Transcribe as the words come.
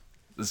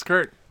This is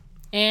Kurt.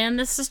 And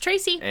this is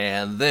Tracy.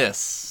 And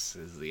this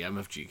is the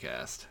MFG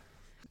Cast.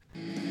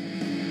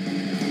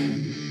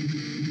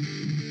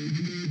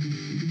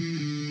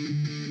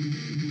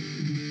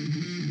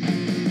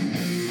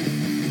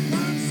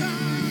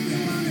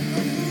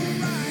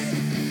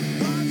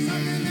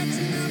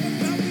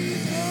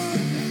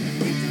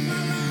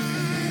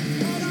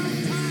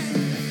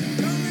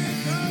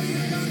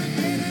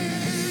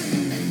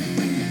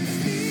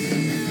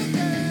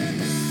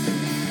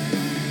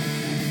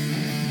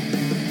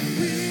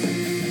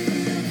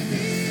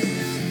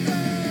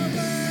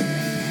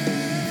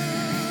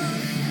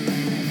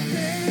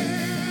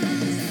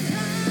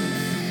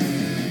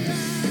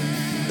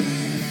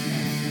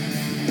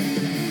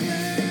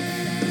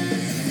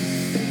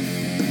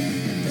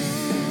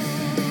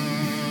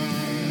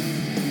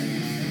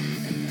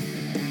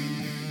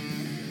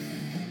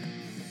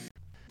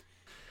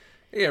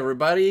 Hey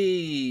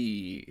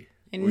everybody!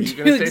 And Were you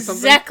gonna say something?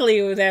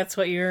 exactly that's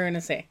what you were going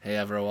to say. Hey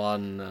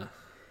everyone.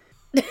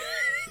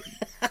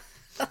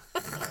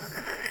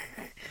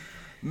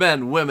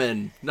 Men,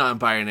 women,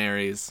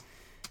 non-binaries,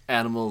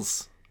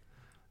 animals,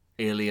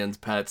 aliens,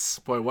 pets.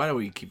 Boy, why do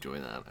we keep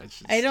doing that?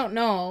 I don't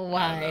know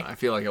why. I don't know. I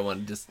feel like I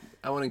want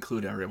to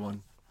include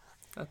everyone.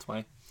 That's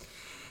why.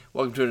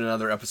 Welcome to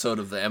another episode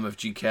of the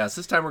MFG Cast.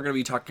 This time we're going to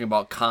be talking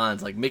about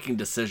cons, like making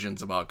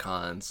decisions about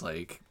cons,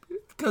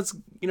 because,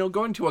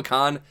 going to a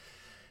con,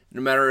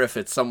 no matter if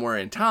it's somewhere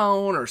in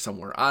town or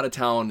somewhere out of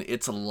town,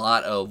 it's a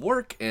lot of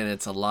work and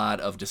it's a lot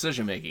of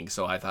decision making.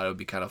 So I thought it would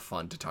be kind of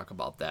fun to talk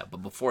about that.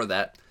 But before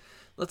that,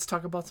 let's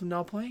talk about some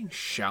now playing,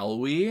 shall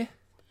we?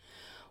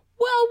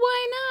 Well,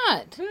 why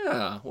not?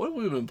 Yeah, what have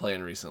we been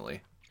playing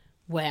recently?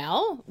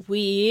 Well,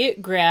 we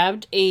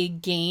grabbed a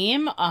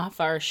game off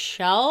our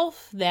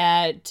shelf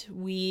that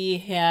we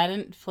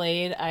hadn't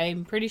played.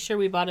 I'm pretty sure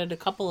we bought it a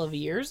couple of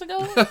years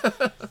ago.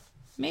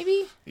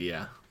 Maybe?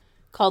 Yeah.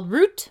 Called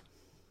Root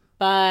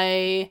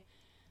by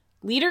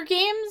Leader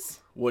Games.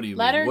 What do you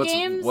Letter mean?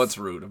 Games? What's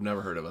Root? I've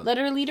never heard of it.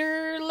 Letter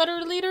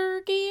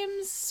Leader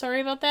Games.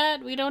 Sorry about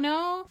that. We don't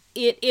know.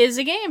 It is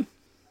a game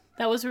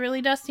that was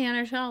really dusty on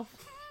our shelf.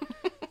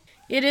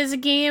 It is a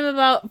game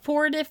about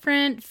 4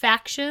 different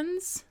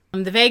factions.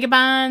 The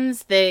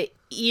Vagabonds, the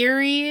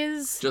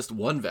Eries. Just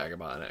one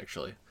vagabond,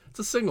 actually. It's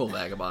a single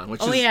vagabond,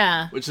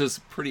 which is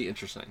pretty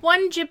interesting.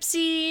 One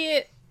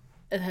gypsy.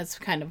 That's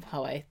kind of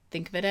how I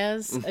think of it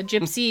as. A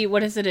gypsy,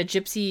 what is it, a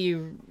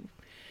gypsy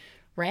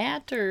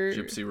rat or?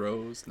 Gypsy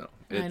Rose? No.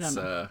 I don't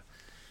know.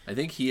 I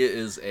think he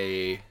is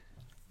a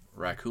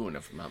raccoon,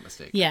 if I'm not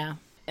mistaken. Yeah.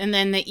 And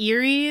then the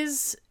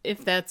Eries,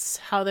 if that's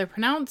how they're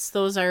pronounced,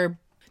 they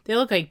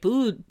look like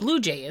blue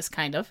jays,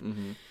 kind of.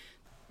 Mm-hmm.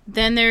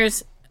 Then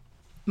there's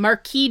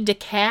Marquis de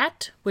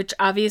Cat, which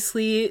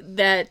obviously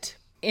that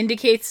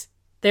indicates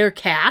they're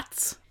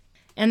cats.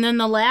 And then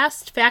the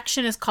last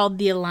faction is called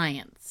the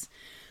Alliance.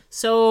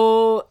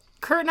 So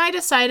Kurt and I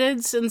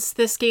decided, since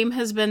this game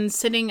has been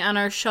sitting on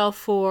our shelf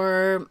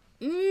for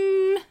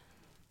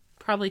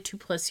probably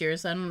 2+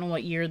 years. I don't know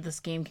what year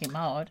this game came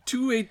out.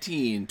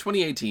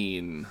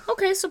 2018.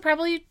 Okay, so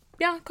probably,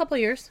 a couple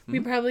years. Mm-hmm. We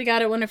probably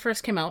got it when it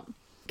first came out.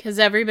 Because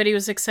everybody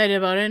was excited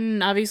about it,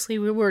 and obviously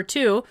we were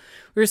too.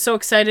 We were so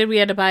excited we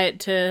had to buy it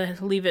to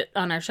leave it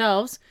on our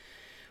shelves.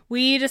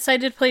 We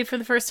decided to play for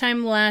the first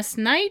time last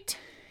night,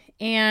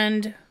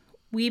 and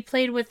we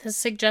played with the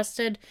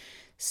suggested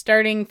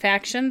starting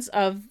factions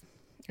of,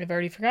 I've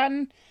already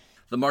forgotten.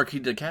 The Marquis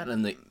de Cat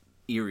and the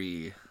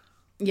Erie.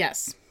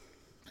 Yes.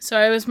 So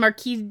I was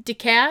Marquis de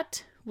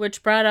Cat,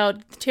 which brought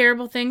out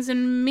terrible things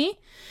in me,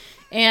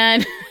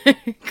 and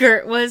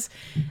Kurt was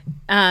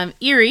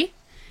Erie.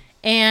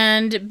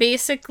 And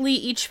basically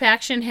each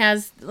faction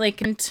has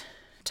like a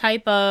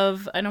type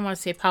of, I don't want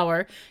to say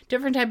power,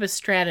 different type of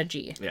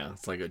strategy. Yeah,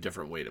 it's like a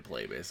different way to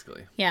play,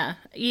 basically. Yeah,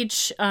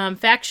 each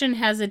faction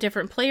has a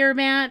different player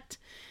mat,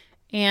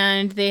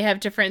 and they have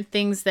different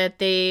things that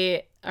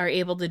they are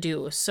able to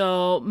do.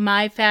 So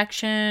my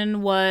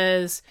faction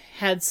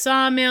had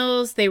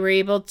sawmills. They were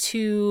able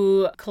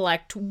to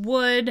collect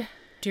wood.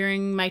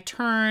 During my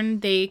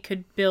turn, they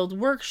could build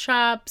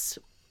workshops,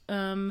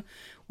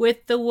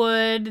 with the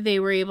wood. They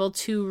were able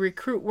to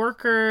recruit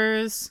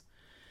workers,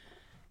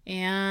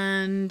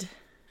 and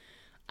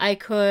I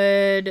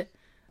could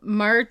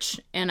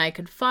march and I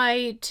could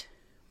fight.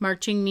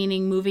 Marching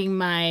meaning moving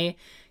my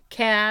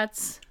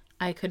cats.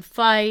 I could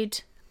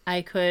fight.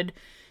 I could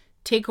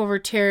take over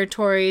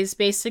territories.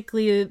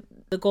 Basically,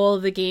 the goal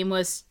of the game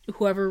was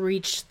whoever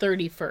reached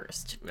 30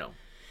 first. No.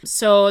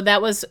 So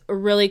that was a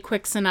really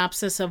quick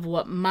synopsis of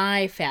what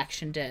my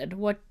faction did.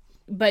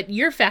 But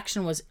your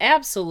faction was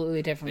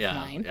absolutely different from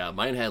mine. Yeah,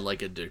 mine had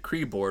like a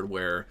decree board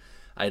where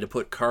I had to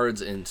put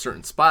cards in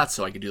certain spots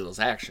so I could do those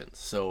actions.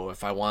 So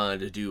if I wanted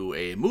to do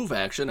a move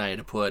action, I had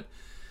to put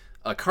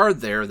a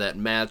card there that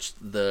matched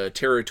the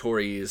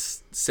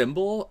territory's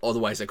symbol.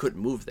 Otherwise, I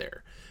couldn't move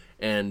there.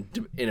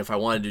 And if I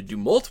wanted to do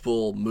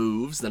multiple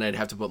moves, then I'd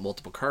have to put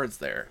multiple cards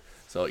there.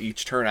 So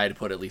each turn, I had to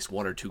put at least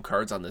 1 or 2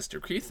 cards on this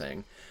decree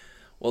thing.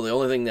 Well, the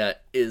only thing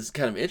that is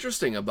kind of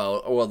interesting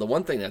about, well, the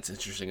one thing that's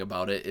interesting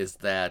about it is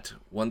that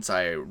once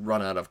I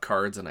run out of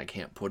cards and I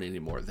can't put any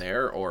more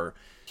there, or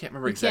can't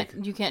remember exactly.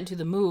 You can't do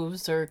the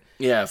moves, or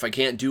Yeah, if I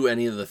can't do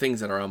any of the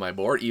things that are on my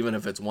board, even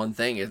if it's one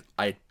thing,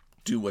 I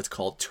do what's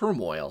called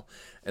turmoil,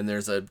 and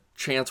there's a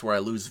chance where I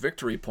lose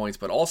victory points,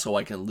 but also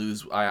I can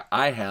lose.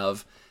 I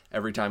have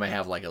every time I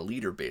have like a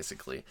leader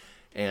basically.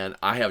 And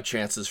I have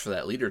chances for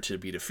that leader to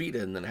be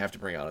defeated, and then I have to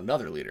bring out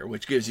another leader,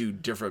 which gives you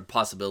different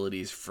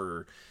possibilities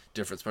for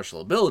different special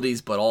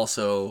abilities, but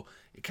also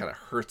it kind of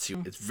hurts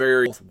you. It's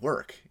very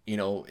work,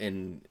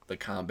 in the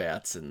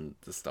combats and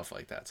the stuff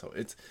like that. So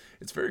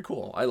it's very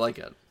cool. I like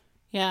it.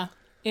 Yeah.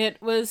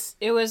 It was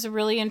a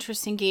really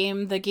interesting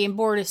game. The game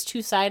board is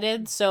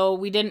two-sided, so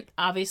we didn't,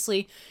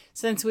 obviously,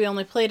 since we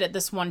only played it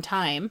this one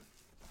time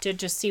to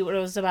just see what it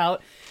was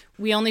about,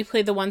 we only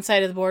played the one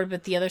side of the board,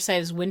 but the other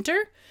side is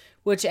winter,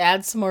 which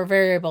adds some more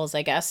variables,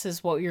 I guess,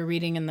 is what you're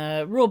reading in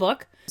the rule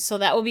book. So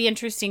that will be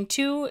interesting,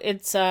 too.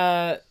 It's,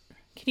 can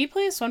you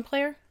play as one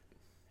player?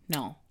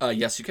 No.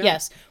 Yes, you can.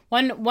 Yes.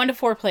 One to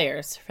four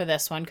players for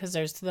this one, because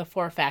there's the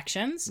 4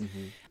 factions.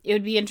 Mm-hmm. It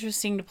would be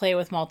interesting to play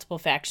with multiple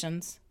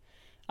factions.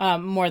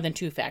 More than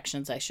 2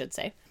 factions, I should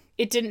say.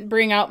 It didn't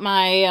bring out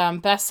my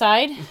best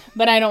side,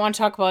 but I don't want to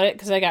talk about it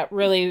because I got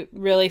really,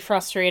 really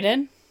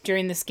frustrated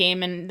during this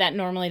game, and that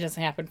normally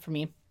doesn't happen for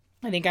me.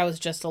 I think I was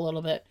just a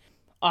little bit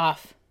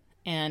off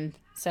and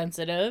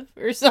sensitive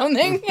or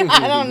something.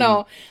 I don't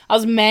know. I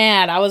was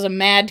mad. I was a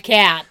mad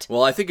cat.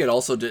 Well, I think it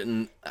also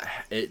didn't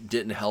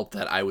help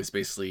that I was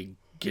basically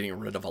getting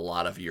rid of a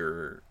lot of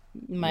your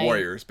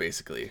warriors,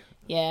 basically.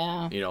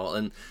 Yeah.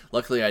 And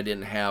luckily I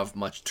didn't have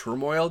much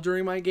turmoil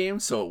during my game,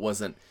 so it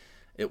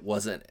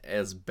wasn't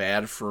as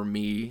bad for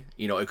me.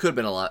 It could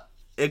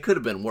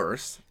have been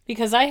worse.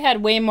 Because I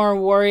had way more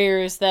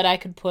warriors that I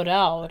could put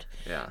out.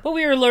 Yeah. But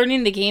we were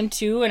learning the game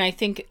too, and I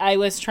think I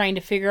was trying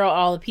to figure out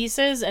all the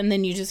pieces, and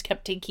then you just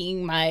kept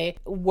taking my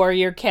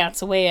warrior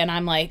cats away, and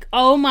I'm like,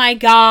 oh my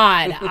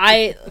god.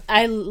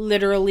 I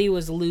literally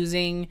was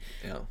losing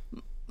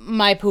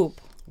my poop.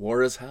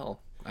 War is hell,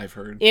 I've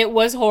heard. It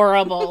was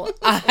horrible.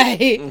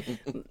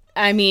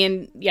 I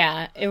mean,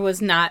 yeah, it was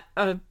not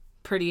a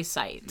pretty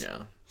sight.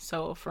 Yeah.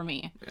 So for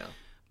me. Yeah.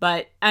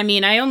 But, I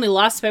mean, I only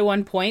lost by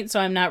 1 point, so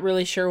I'm not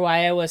really sure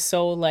why I was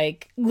so,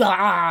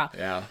 ah!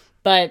 Yeah.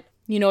 But,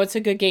 it's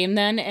a good game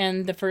then,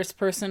 and the first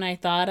person I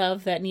thought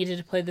of that needed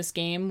to play this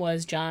game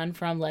was John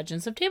from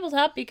Legends of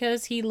Tabletop,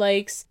 because he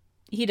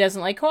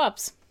doesn't like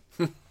co-ops.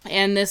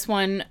 And this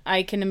one,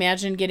 I can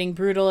imagine getting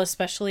brutal,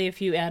 especially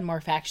if you add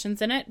more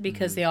factions in it,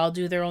 because they all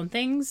do their own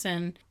things,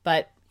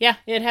 but, yeah,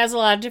 it has a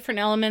lot of different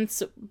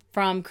elements,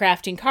 from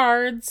crafting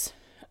cards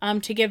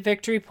to get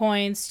victory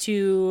points,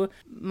 to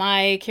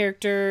my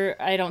character.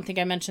 I don't think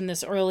I mentioned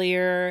this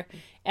earlier.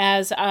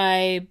 As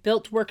I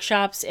built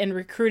workshops and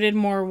recruited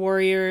more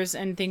warriors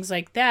and things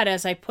like that,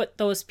 as I put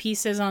those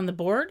pieces on the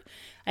board,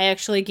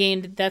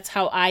 that's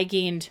how I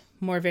gained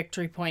more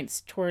victory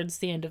points towards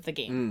the end of the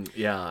game.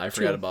 Yeah, I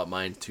forgot about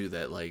mine too,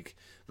 that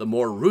the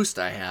more roost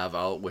I have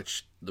out,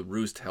 which the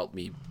roost helped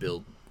me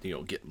build,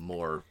 get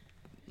more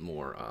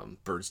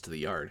birds to the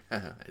yard,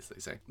 as they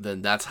say.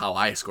 Then that's how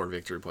I score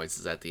victory points,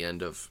 is at the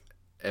end of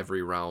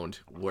every round,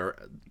 where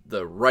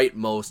the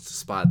rightmost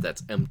spot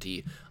that's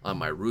empty on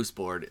my roost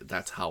board,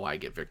 that's how I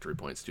get victory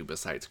points too,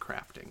 besides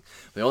crafting.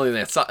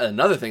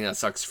 Another thing that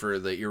sucks for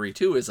the Eerie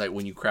too is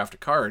when you craft a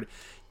card,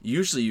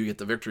 usually you get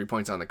the victory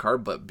points on the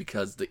card, but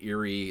because the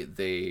Eerie,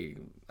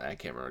 I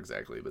can't remember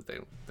exactly, but they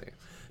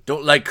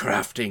don't like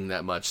crafting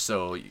that much,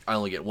 so I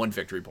only get 1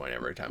 victory point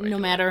every time. No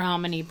matter how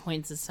many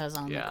points it says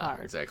on the card.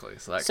 Yeah, exactly.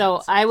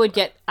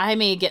 I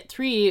may get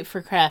 3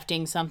 for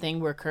crafting something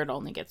where Kurt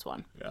only gets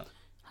 1. Yeah.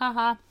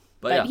 Haha.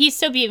 But he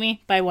still beat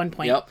me by 1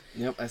 point.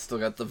 Yep. I still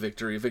got the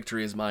victory.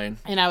 Victory is mine.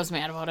 And I was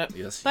mad about it.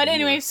 Yes. But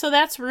anyway, so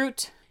that's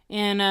Root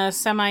in a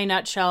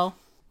semi-nutshell.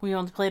 We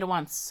only played it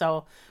once,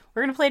 so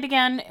we're going to play it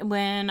again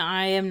when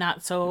I am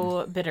not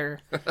so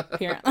bitter,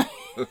 apparently.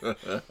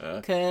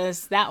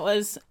 Because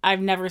I've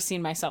never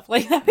seen myself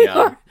like that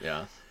before.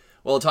 Yeah.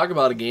 Well, talk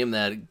about a game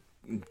that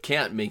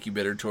can't make you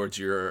bitter towards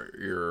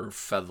your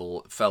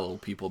fellow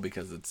people,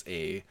 because it's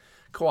a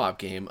co-op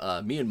game.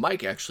 Me and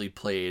Mike actually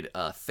played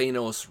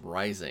Thanos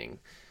Rising,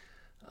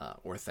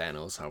 or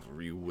Thanos,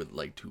 however you would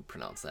like to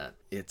pronounce that.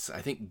 It's,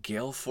 I think,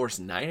 Gale Force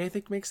 9,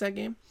 makes that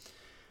game.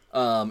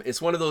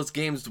 It's one of those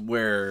games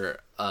where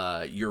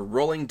you're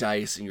rolling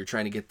dice and you're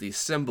trying to get these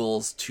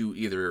symbols to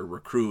either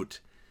recruit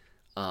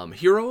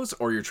heroes,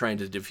 or you're trying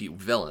to defeat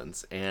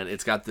villains. And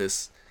it's got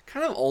this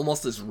kind of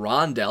almost this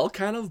rondel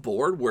kind of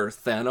board where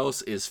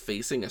Thanos is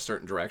facing a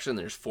certain direction.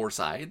 There's 4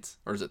 sides,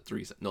 or is it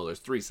 3? No, there's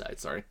 3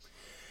 sides, sorry.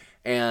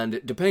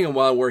 And depending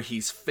on where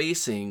he's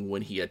facing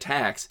when he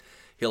attacks,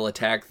 he'll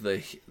attack the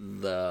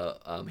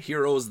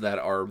heroes that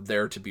are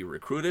there to be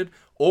recruited.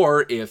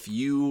 Or if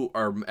you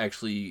are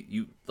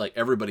actually,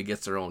 everybody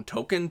gets their own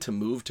token to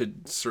move to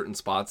certain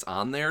spots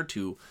on there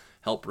to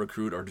help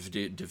recruit or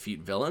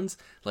defeat villains.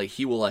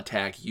 He will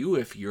attack you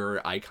if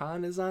your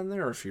icon is on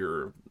there, or if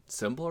your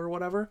symbol or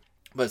whatever.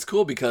 But it's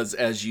cool because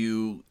as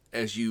you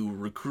as you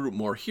recruit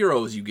more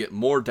heroes, you get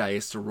more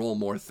dice to roll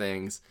more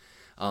things.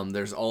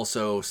 There's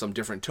also some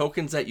different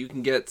tokens that you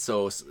can get.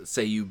 So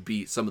say you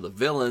beat some of the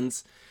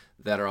villains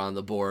that are on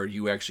the board,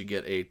 you actually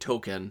get a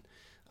token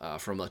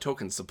from a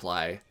token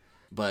supply.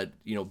 But,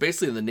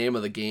 basically the name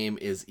of the game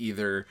is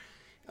either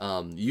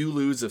you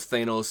lose if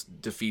Thanos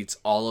defeats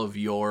all of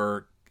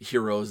your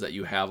heroes that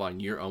you have on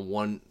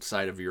one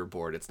side of your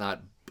board. It's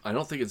not, I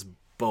don't think it's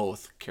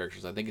both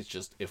characters. I think it's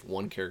just if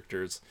one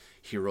character's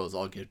heroes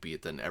all get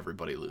beat, then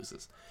everybody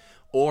loses.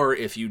 Or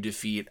if you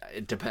defeat,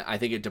 I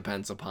think it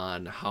depends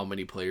upon how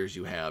many players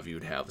you have.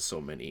 You'd have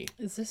so many.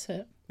 Is this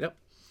it? Yep.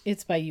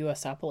 It's by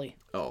USopoly.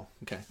 Oh,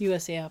 okay.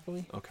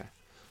 USAopoly. Okay.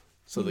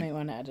 So you might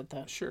want to edit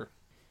that. Sure.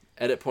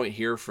 Edit point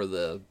here for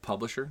the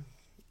publisher.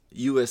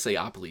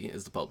 USAopoly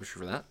is the publisher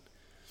for that.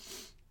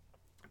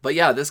 But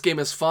yeah, this game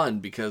is fun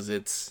because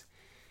it's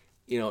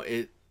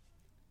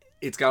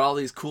got all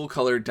these cool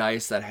colored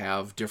dice that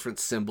have different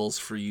symbols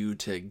for you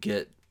to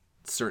get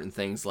certain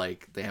things.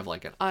 Like they have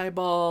like an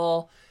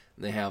eyeball,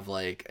 and they have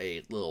like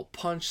a little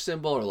punch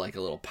symbol or like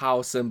a little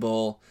POW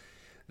symbol.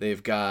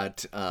 They've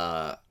got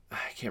I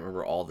can't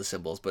remember all the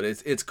symbols, but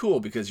it's cool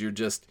because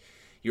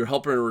you're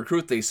helping to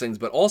recruit these things.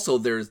 But also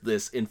there's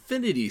this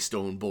Infinity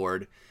Stone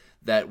board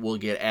that will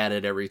get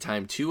added every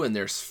time too, and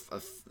there's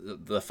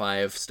the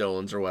 5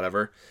 stones or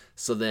whatever.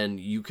 So then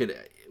you could,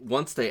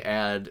 once they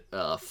add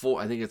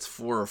 4, I think it's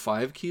 4 or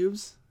 5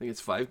 cubes. I think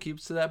it's 5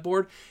 cubes to that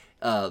board.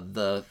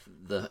 The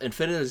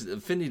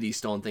Infinity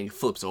Stone thing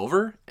flips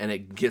over and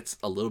it gets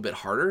a little bit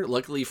harder.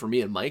 Luckily for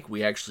me and Mike,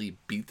 we actually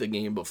beat the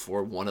game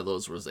before one of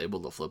those was able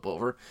to flip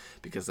over,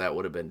 because that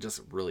would have been just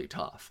really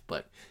tough.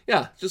 But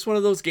yeah, just one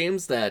of those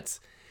games that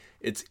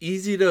it's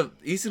easy to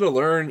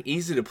learn,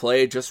 easy to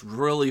play, just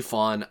really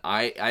fun.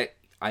 I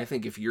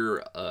think if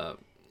you're a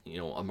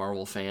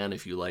Marvel fan,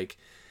 if you like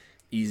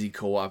easy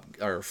co-op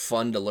or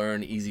fun to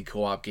learn easy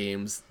co-op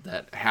games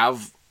that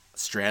have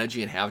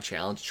strategy and have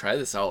challenge, try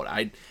this out.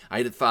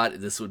 I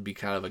thought this would be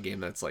kind of a game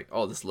that's like,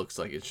 oh, this looks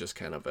like it's just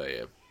kind of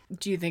a...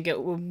 Do you think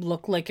it would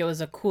look like it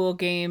was a cool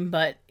game,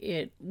 but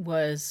it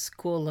was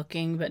cool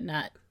looking, but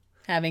not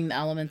having the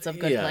elements of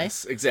good play?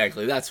 Yes,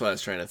 exactly. That's what I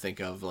was trying to think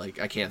of.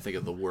 Like, I can't think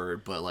of the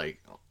word, but like,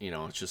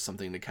 it's just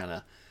something to kind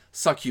of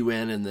suck you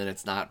in, and then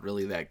it's not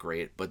really that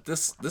great. But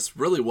this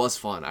really was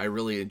fun. I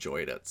really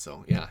enjoyed it.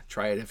 So yeah,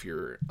 try it if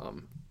you're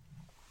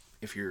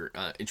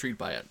intrigued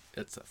by it.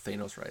 It's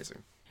Thanos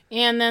Rising.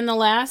 And then the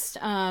last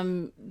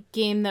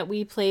game that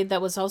we played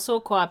that was also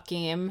a co-op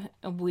game,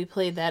 we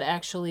played that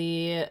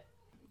actually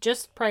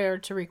just prior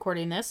to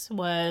recording this,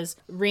 was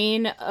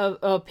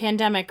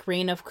Pandemic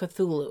Reign of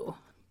Cthulhu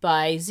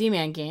by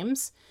Z-Man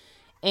Games.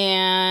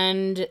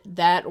 And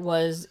that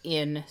was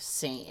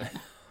insane.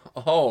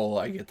 Oh,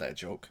 I get that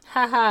joke.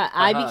 Haha,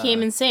 I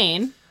became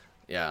insane.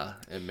 Yeah,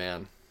 and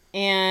man.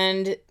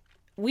 And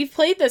we've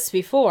played this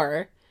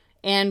before,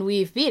 and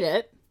we've beat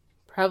it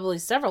probably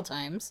several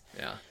times.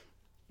 Yeah.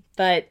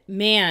 But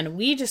man,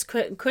 we just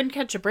couldn't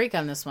catch a break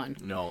on this one.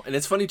 No, and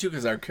it's funny too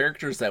because our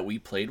characters that we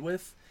played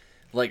with,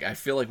 like, I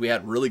feel like we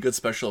had really good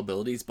special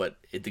abilities, but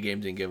the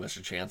game didn't give us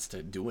a chance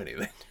to do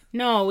anything.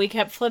 No, we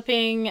kept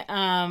flipping.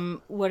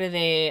 What are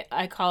they?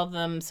 I call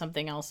them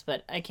something else,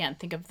 but I can't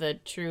think of the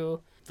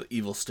true. The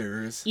Evil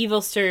Stirrers.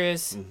 Evil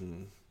Stirrers.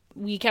 Mm-hmm.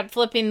 We kept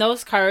flipping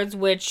those cards,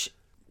 which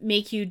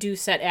make you do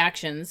set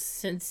actions.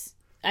 Since,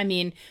 I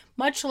mean,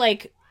 much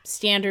like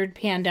standard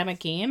Pandemic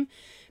game,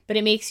 but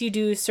it makes you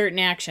do certain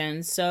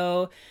actions.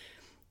 So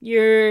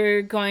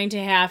you're going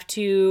to have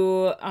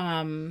to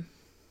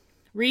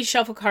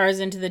reshuffle cards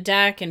into the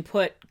deck and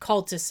put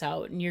cultists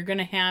out, and you're going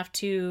to have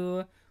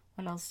to.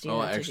 What else do you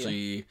have to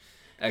do?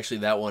 Actually,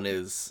 that one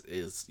is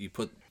you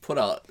put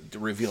out to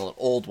reveal an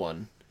old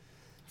one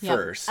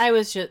first. I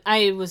was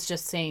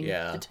just saying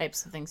the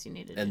types of things you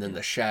needed. And then the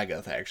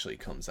Shaggoth actually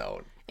comes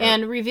out.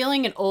 And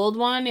revealing an old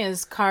one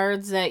is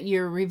cards that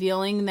you're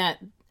revealing that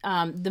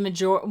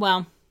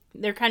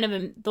they're kind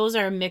of those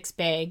are a mixed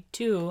bag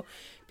too,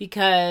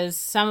 because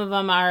some of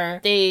them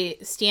they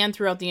stand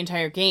throughout the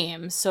entire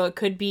game. So it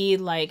could be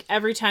like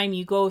every time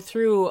you go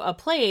through a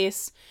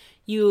place,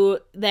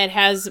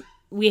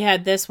 we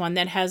had this one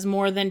that has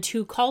more than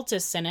 2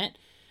 cultists in it,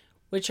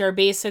 which are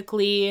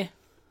basically,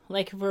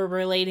 like if we're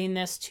relating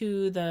this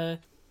to the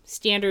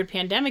standard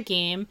Pandemic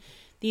game,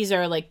 these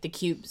are like the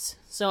cubes.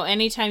 So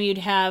anytime you'd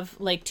have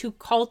like 2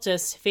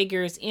 cultist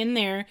figures in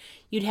there,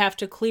 you'd have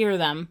to clear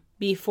them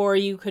before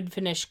you could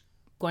finish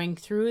going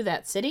through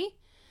that city.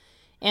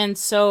 And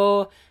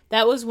so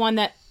that was one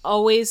that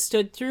always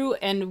stood through,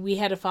 and we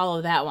had to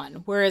follow that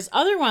one. Whereas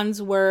other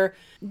ones were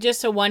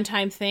just a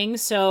one-time thing.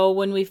 So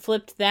when we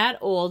flipped that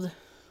old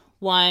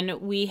one,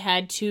 we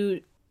had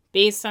to,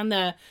 based on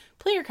the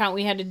player count,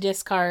 we had to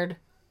discard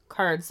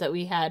cards that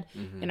we had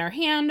in our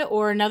hand,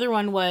 or another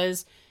one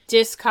was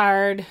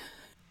discard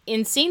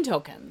insane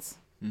tokens.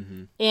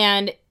 Mm-hmm.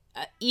 And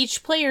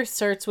each player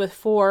starts with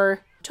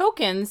 4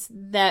 tokens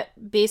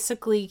that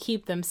basically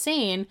keep them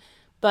sane,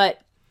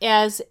 but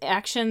as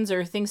actions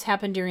or things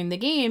happen during the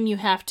game, you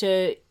have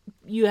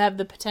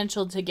the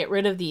potential to get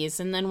rid of these.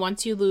 And then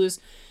once you lose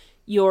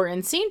your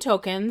insane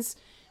tokens,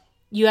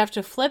 you have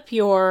to flip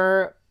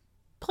your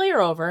player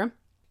over,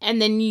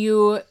 and then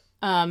your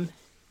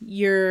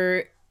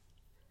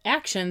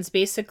actions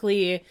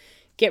basically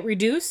get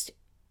reduced.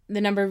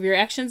 The number of your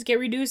actions get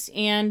reduced,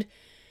 and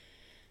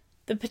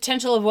the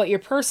potential of what your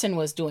person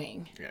was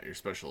doing your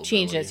special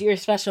changes. ability. Your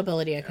special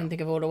ability, I couldn't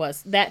think of what it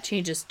was. That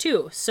changes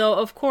too. So,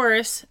 of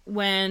course,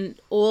 when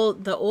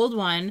the old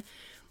one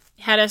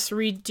had us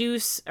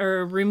reduce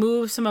or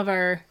remove some of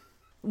our...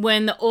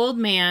 When the old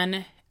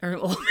man... Or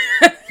old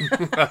man...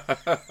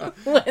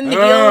 I'm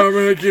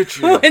gonna get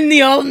you. When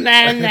the old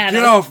man had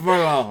Get off my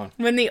lawn.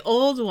 When the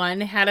old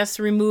one had us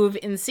remove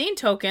insane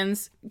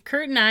tokens,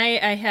 Kurt and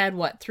I had,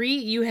 3?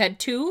 You had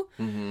 2.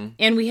 Mm-hmm.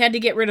 And we had to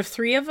get rid of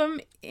 3 of them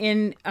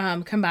in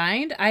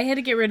combined. I had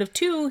to get rid of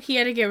 2. He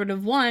had to get rid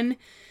of 1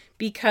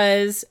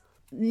 because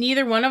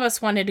neither one of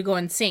us wanted to go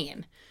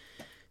insane.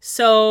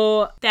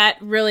 So that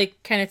really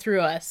kind of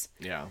threw us.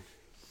 Yeah.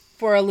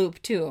 For a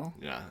loop, too.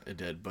 Yeah, it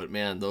did. But,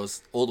 man,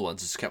 those old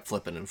ones just kept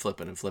flipping and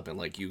flipping and flipping.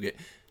 Like, you get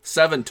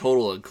 7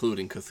 total,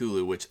 including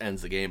Cthulhu, which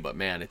ends the game. But,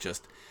 man, it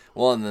just...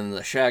 Well, and then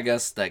the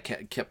Shaggus that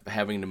kept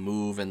having to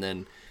move. And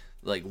then,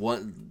 like,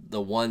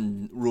 the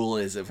one rule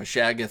is if a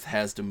Shaggoth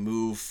has to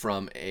move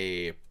from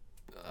a...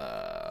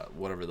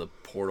 whatever the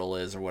portal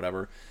is or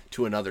whatever,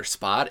 to another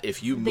spot,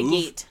 if you move...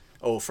 The gate.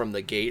 Oh, from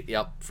the gate.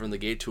 Yep, from the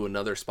gate to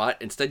another spot.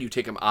 Instead, you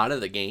take them out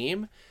of the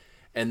game...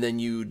 And then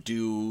you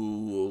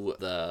do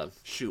the...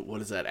 Shoot, what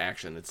is that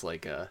action? It's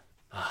like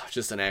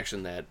just an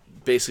action that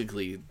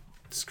basically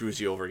screws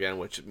you over again,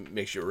 which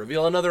makes you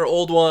reveal another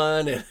old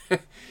one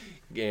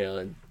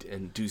and,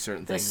 and do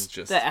certain things.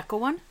 The echo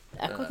one?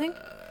 The echo thing?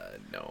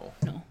 No.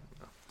 No.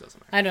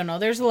 Doesn't matter. I don't know.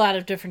 There's a lot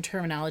of different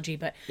terminology,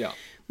 but... Yeah.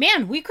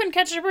 Man, we couldn't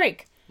catch a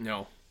break.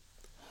 No.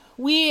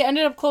 We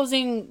ended up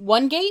closing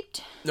 1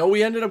 gate. No,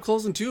 we ended up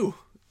closing 2.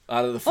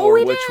 Out of the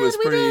 4, was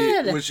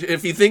pretty. Which,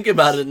 if you think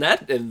about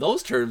it in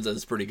those terms,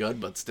 that's pretty good.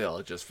 But still,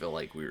 it just felt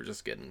like we were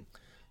just getting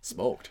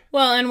smoked.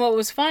 Well, and what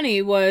was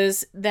funny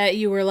was that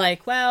you were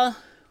like, "Well,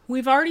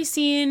 we've already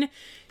seen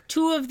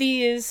 2 of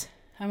these.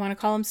 I want to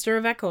call them Stir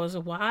of Echoes.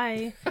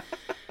 Why?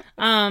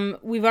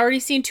 We've already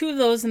seen 2 of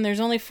those, and there's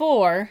only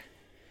 4,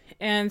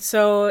 and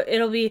so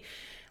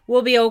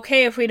we'll be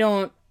okay if we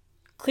don't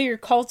clear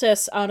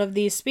cultists out of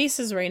these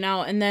spaces right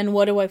now. And then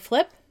what do I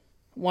flip?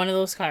 One of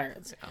those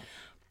cards." Yeah.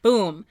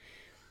 Boom.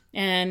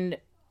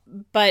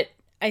 But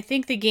I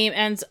think the game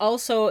ends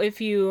also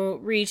if you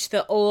reach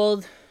the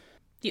old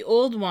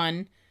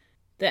one,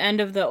 the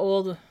end of the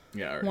old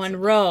one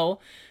row,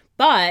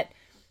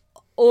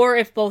 or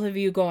if both of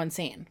you go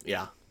insane.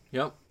 Yeah.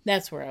 Yep.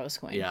 That's where I was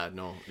going. Yeah,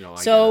 no.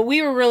 So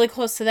we were really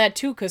close to that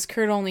too, because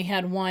Kurt only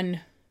had one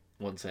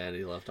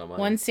sanity left on mine.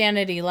 1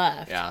 sanity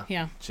left. Yeah.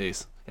 Yeah.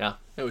 Jeez. Yeah.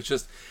 It was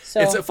just,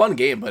 it's a fun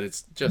game, but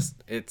it was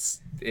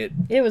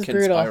can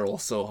brutal. spiral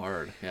so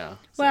hard. Yeah.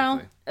 Exactly.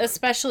 Well,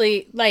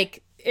 especially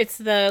like it's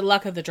the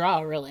luck of the draw,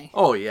 really.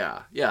 Oh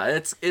yeah. Yeah.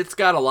 It's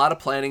got a lot of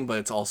planning, but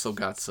it's also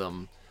got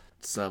some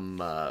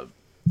God,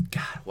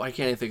 why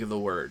can't I think of the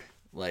word?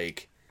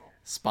 Like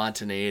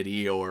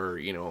spontaneity, or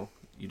you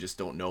just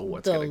don't know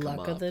what's going to come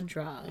up. The luck of the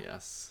draw.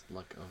 Yes,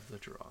 luck of the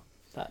draw.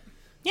 But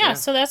yeah,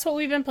 so that's what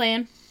we've been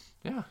playing.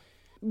 Yeah.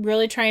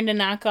 Really trying to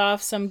knock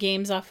off some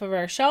games off of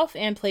our shelf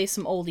and play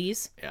some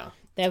oldies. Yeah.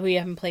 That we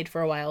haven't played for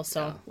a while,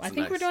 so yeah, I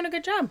think we're doing a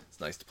good job. It's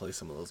nice to play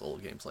some of those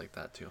old games like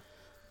that too.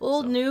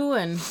 Old, new,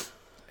 and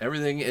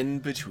everything in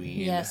between.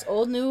 Yes,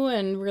 old, new,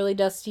 and really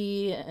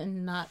dusty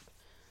and not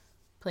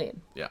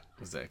played. Yeah,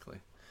 exactly.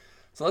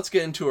 So let's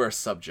get into our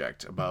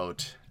subject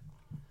about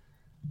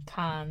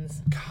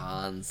cons.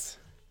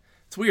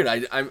 It's weird.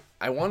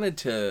 I wanted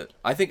to.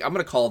 I think I'm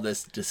gonna call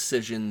this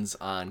decisions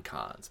on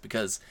cons,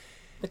 because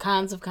the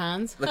cons of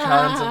cons. The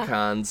cons of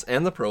cons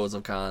and the pros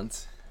of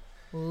cons.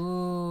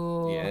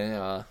 Ooh.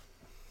 Yeah.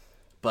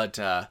 But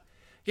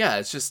yeah,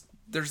 it's just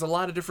there's a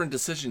lot of different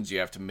decisions you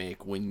have to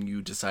make when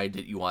you decide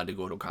that you want to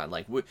go to a con.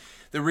 Like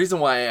the reason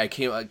why I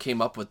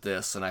came up with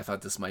this, and I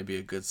thought this might be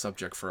a good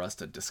subject for us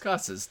to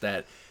discuss, is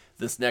that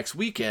this next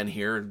weekend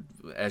here,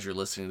 as you're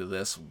listening to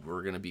this,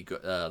 we're going to be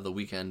the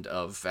weekend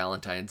of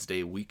Valentine's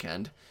Day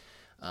weekend.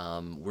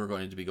 We're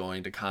going to be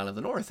going to Con of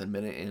the North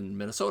in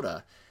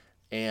Minnesota.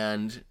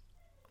 And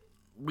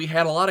we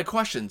had a lot of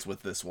questions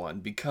with this one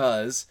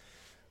because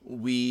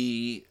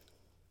we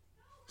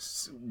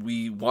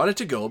wanted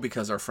to go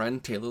because our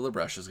friend Taylor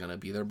LaBreche is going to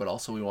be there, but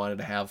also we wanted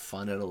to have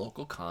fun at a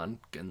local con,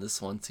 and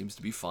this one seems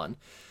to be fun.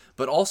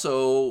 But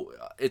also,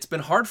 it's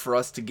been hard for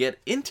us to get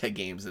into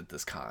games at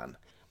this con.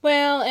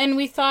 Well, and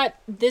we thought,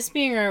 this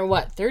being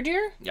our, third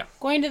year? Yeah.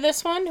 Going to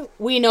this one,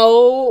 we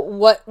know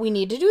what we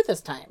need to do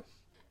this time.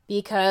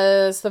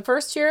 Because the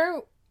first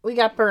year, we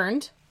got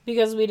burned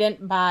because we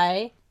didn't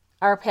buy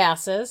our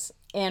passes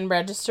and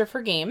register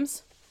for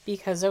games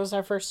because it was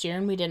our first year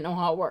and we didn't know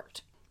how it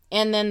worked.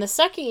 And then the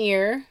second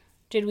year,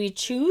 did we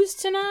choose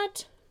to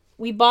not?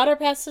 We bought our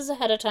passes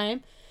ahead of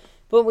time,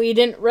 but we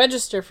didn't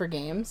register for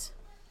games.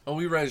 Oh,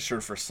 we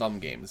registered for some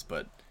games,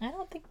 but... I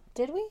don't think...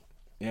 Did we?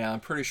 Yeah,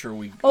 I'm pretty sure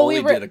we we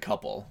only did a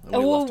couple. And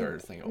we left our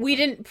thing open. We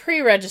didn't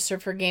pre-register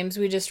for games.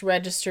 We just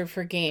registered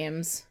for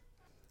games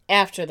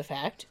after the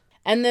fact.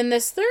 And then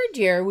this third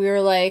year, we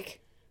were like,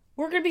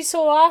 we're going to be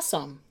so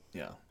awesome.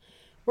 Yeah.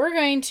 We're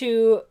going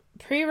to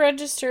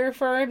pre-register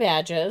for our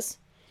badges.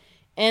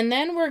 And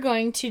then we're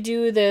going to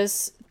do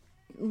this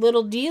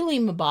little dealy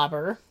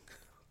mabobber.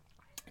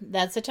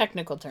 That's a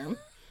technical term.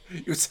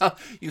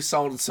 You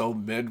sound so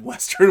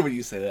Midwestern when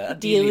you say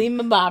that. Dealy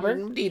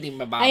mabobber. Dealy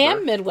mabobber. I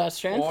am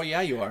Midwestern. Oh, yeah,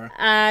 you are.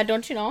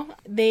 Don't you know?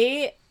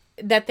 They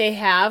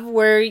have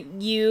where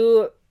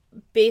you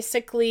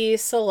basically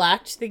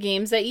select the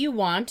games that you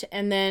want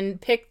and then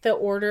pick the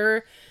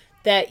order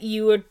that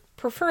you would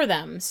prefer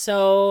them.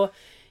 So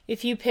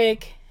if you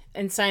pick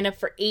and sign up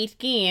for 8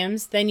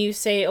 games, then you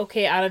say,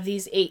 okay, out of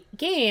these 8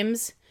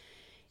 games,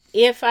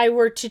 if I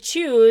were to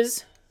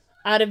choose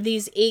out of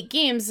these 8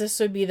 games, this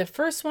would be the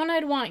first one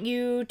I'd want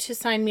you to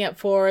sign me up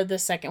for, the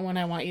second one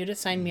I want you to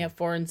sign me up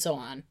for, and so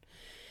on.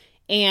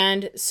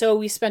 And so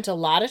we spent a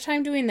lot of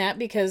time doing that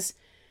because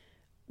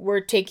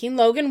we're taking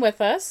Logan with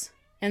us.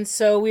 And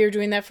so we were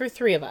doing that for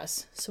 3 of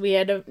us. So we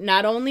had to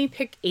not only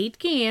pick 8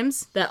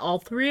 games that all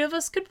 3 of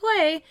us could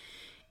play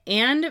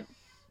and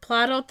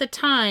plot out the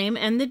time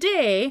and the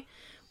day,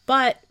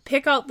 but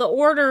pick out the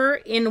order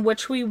in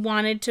which we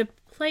wanted to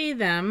play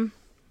them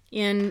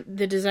in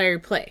the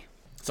desired play.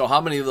 So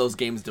how many of those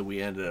games did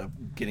we end up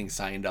getting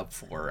signed up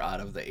for out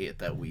of the 8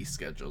 that we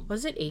scheduled?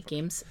 Was it 8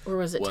 games or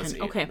was it 10?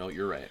 8. Okay. No,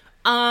 you're right.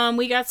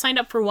 We got signed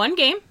up for 1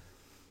 game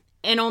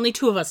and only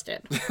 2 of us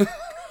did.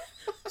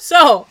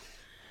 So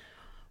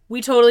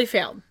we totally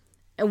failed.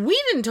 And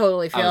we didn't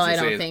totally fail, I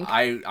don't think.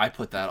 I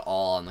put that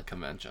all on the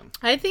convention.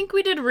 I think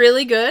we did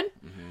really good.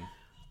 Mm-hmm.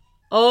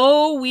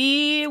 Oh,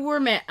 we were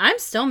mad. I'm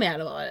still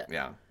mad about it.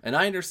 Yeah. And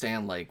I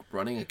understand, like,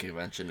 running a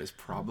convention is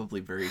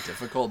probably very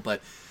difficult,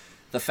 but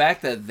the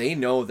fact that they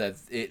know that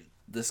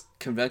this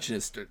convention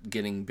is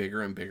getting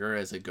bigger and bigger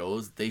as it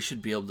goes, they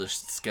should be able to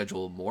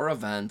schedule more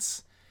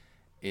events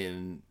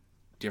in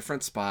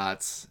different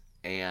spots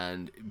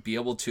and be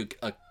able to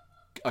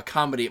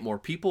accommodate more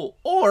people.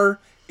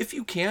 Or if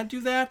you can't do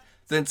that,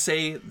 then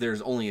say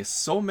there's only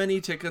so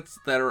many tickets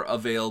that are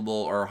available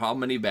or how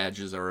many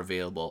badges are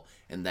available,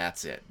 and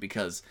that's it.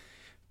 Because,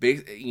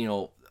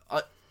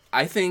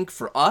 I think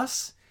for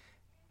us,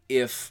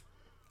 if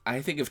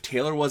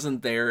Taylor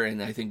wasn't there,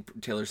 and I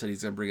think Taylor said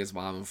he's going to bring his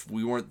mom, if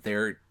we weren't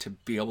there to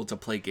be able to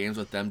play games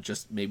with them,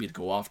 just maybe to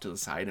go off to the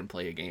side and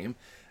play a game,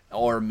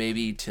 or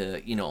maybe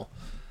to,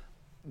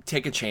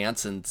 take a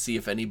chance and see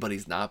if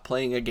anybody's not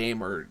playing a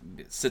game or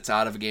sits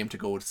out of a game to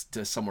go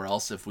to somewhere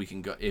else if we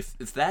can go. If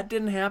that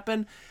didn't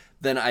happen,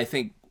 then I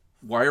think,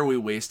 why are we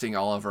wasting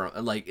all of our,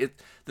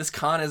 this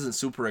con isn't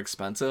super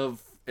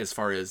expensive as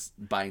far as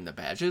buying the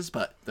badges,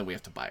 but then we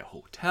have to buy a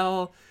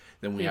hotel,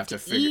 then we have to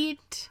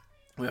eat.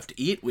 We have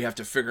to eat. We have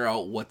to figure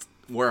out what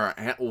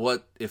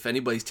if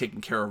anybody's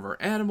taking care of our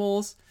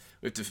animals.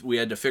 We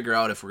had to figure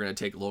out if we're going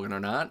to take Logan or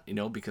not,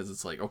 because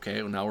it's like,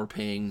 okay, well, now we're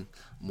paying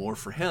more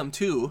for him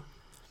too.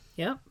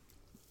 Yep.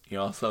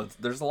 So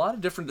there's a lot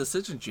of different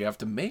decisions you have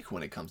to make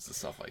when it comes to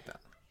stuff like that.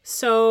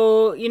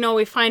 So,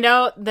 we find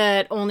out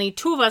that only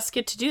 2 of us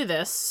get to do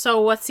this. So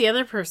what's the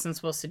other person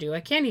supposed to do? I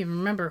can't even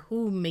remember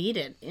who made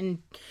it.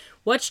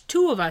 Which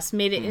 2 of us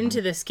made it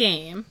into this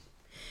game.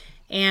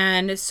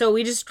 And so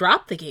we just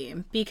dropped the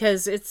game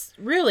because it's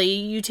really,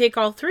 you take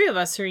all 3 of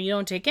us or you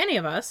don't take any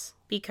of us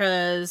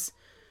because,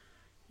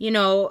 it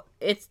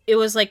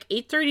was like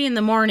 8:30 in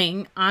the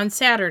morning on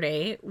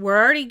Saturday.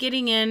 We're already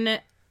getting in,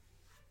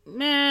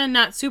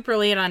 not super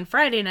late on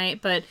Friday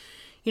night, but,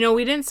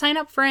 we didn't sign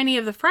up for any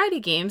of the Friday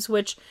games,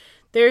 which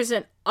there's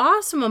an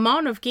awesome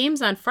amount of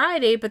games on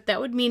Friday, but that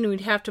would mean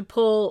we'd have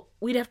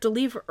to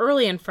leave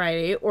early on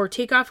Friday or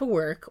take off of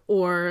work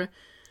or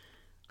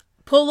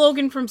pull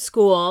Logan from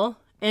school.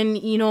 And,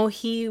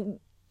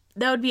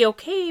 that would be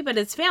okay, but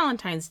it's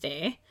Valentine's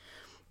Day.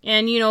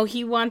 And,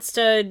 he wants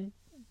to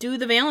do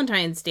the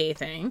Valentine's Day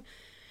thing.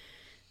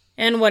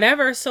 And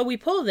whatever, so we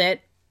pulled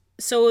it.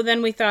 So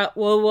then we thought,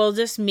 well, we'll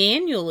just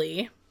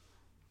manually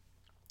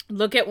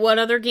look at what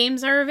other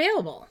games are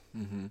available.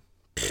 Mm-hmm.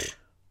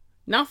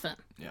 Nothing.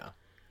 Yeah.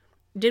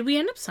 Did we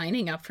end up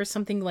signing up for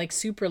something like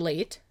super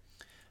late?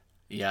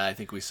 Yeah, I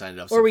think we signed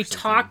up. Or we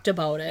talked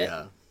about it.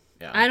 Yeah.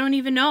 Yeah. I don't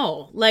even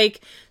know.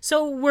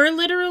 So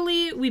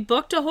we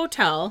booked a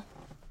hotel.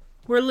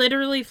 We're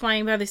literally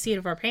flying by the seat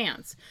of our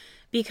pants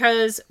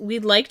because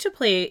we'd like to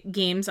play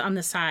games on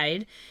the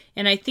side.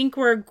 And I think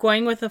we're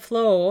going with the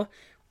flow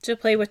to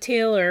play with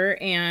Taylor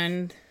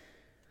and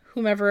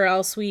whomever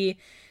else we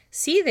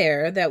see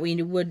there that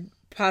we would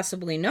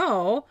possibly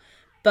know.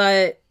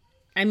 But,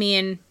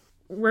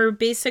 we're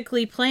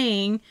basically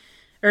paying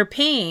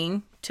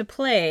to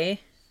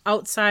play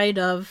outside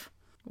of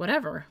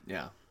whatever.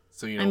 Yeah.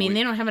 So, they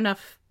don't have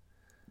enough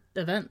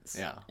events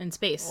in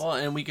space. Well,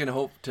 and we can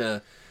hope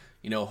to,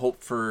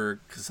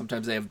 because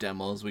sometimes they have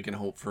demos. We can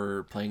hope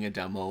for playing a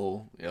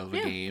demo of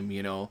a game,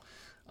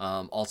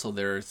 Also,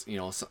 there's,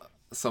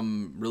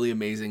 some really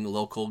amazing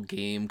local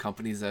game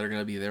companies that are going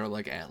to be there,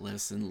 like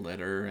Atlas and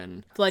Litter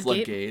and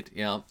Floodgate.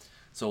 Yeah.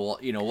 So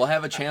we'll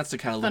have a chance to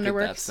kind of look at that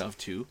Thunderworks. stuff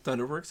too.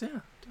 Thunderworks,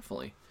 yeah,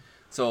 definitely.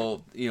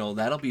 So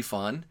that'll be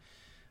fun,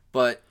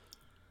 but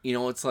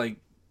it's like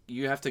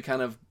you have to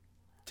kind of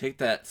take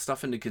that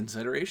stuff into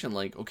consideration.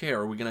 Like, okay,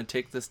 are we going to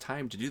take this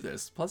time to do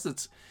this? Plus,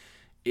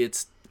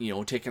 it's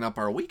taking up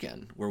our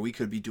weekend where we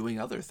could be doing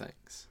other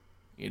things.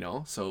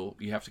 So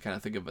you have to kind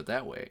of think of it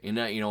that way. And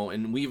that,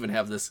 and we even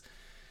have this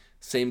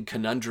same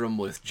conundrum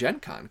with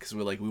Gen Con, because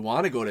we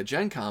want to go to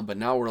Gen Con, but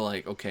now we're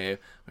like, okay,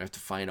 we have to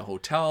find a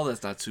hotel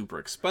that's not super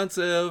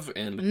expensive,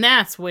 And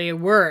that's way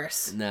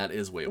worse. and that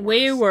is way worse.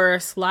 Way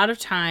worse. A lot of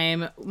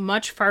time.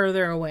 Much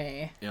farther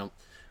away.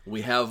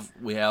 We have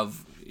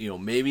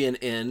maybe an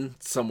inn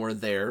somewhere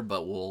there,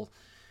 but we'll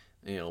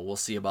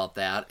see about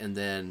that. And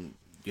then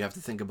you have to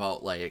think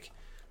about like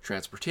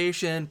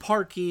transportation,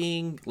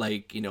 parking,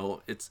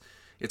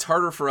 it's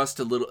harder for us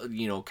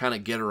to kind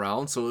of get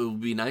around. So it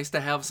would be nice to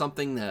have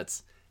something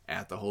that's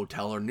at the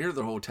hotel or near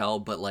the hotel,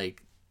 but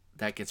like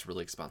that gets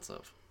really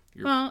expensive.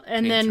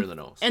 And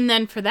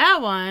then for that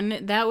one,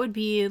 that would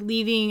be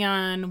leaving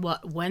on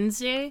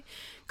Wednesday,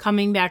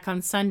 coming back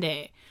on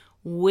Sunday.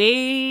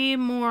 Way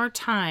more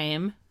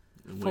time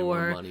way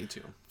more money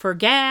too. For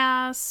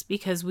gas,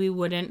 because we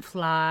wouldn't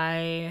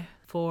fly,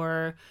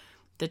 for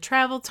the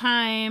travel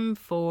time,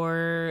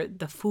 for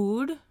the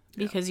food,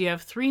 because you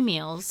have 3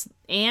 meals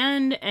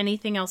and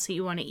anything else that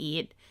you want to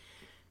eat.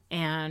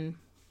 And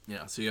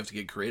so you have to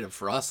get creative.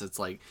 For us, it's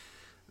like,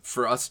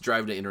 for us to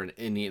drive to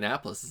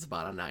Indianapolis, it's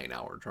about a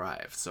 9-hour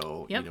drive.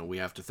 So, we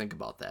have to think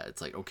about that.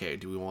 It's like, okay,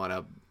 do we want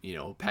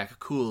to, pack a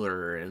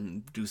cooler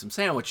and do some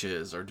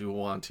sandwiches, or do we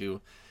want to,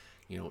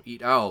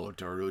 eat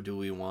out, or do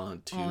we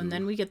want to... Oh, and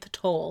then we get the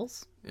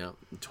tolls. Yeah,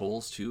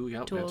 tolls too.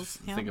 Yeah, we have to Tolls,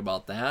 think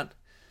about that.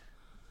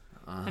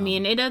 I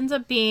mean, it ends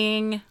up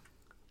being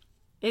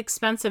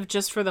expensive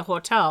just for the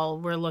hotel.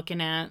 We're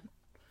looking at,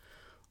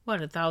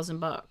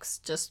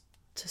 $1,000 just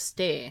to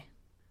stay.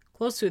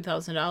 Close to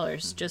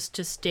 $1,000 just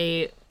to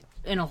stay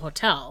in a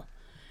hotel.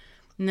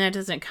 And that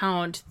doesn't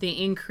count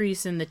the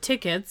increase in the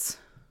tickets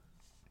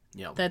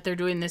that they're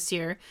doing this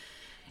year.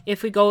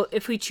 If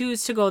we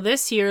choose to go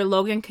this year,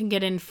 Logan can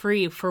get in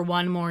free for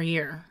 1 more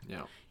year.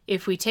 Yeah.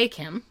 If we take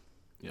him.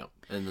 Yeah.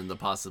 And then the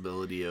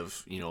possibility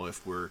of,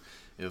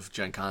 if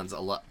Gen Con's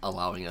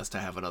allowing us to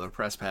have another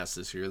press pass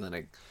this year,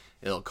 then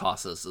it'll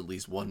cost us at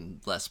least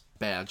 1 less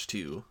badge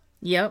too.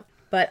 Yep.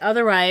 But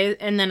otherwise,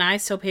 and then I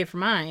still pay for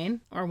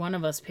mine, or one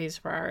of us pays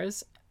for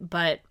ours,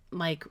 but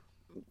like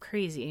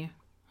crazy.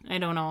 I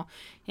don't know.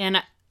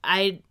 And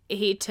I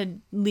hate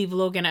to leave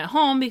Logan at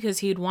home because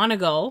he'd want to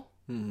go.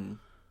 Mm-hmm.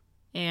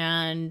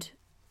 And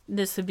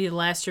this would be the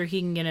last year he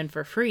can get in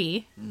for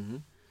free. Mm-hmm.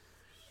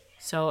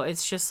 So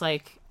it's just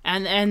like,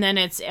 and then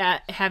it's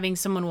having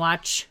someone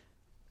watch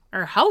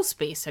our house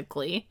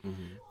basically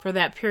for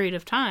that period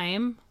of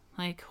time.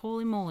 Like,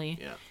 holy moly.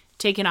 Yeah.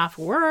 Taking off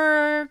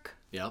work.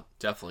 Yeah,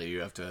 definitely. You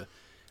have to,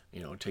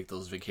 take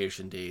those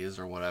vacation days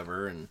or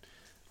whatever, and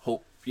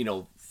hope,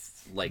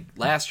 like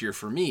last year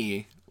for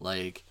me,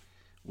 like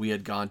we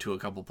had gone to a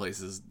couple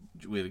places.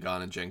 We had gone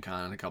to Gen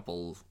Con and a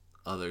couple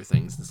other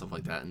things and stuff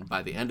like that. And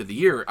by the end of the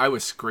year, I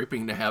was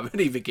scraping to have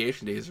any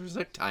vacation days or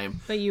sick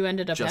time. But you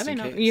ended up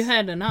having you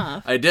had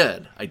enough. I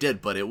did,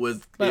 but it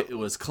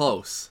was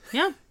close.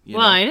 Yeah.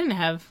 Well, I didn't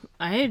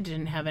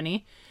have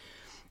any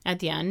at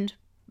the end,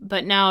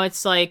 but now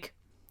it's like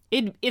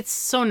it's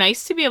so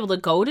nice to be able to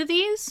go to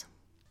these.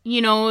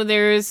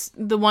 There's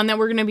the one that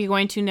we're going to be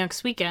going to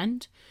next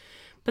weekend.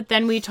 But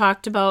then we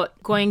talked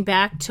about going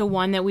back to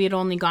one that we had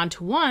only gone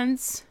to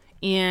once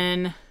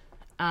in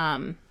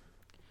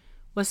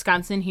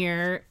Wisconsin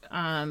here,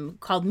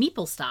 called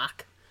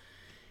Meeplestock.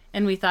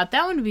 And we thought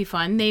that one would be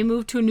fun. They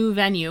moved to a new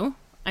venue.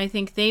 I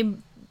think they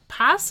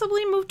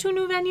possibly moved to a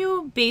new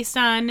venue based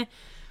on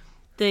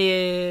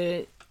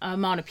the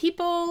amount of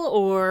people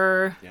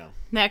or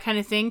that kind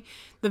of thing.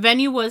 The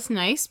venue was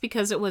nice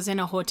because it was in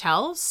a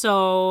hotel.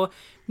 So,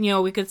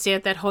 we could stay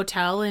at that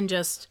hotel and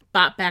just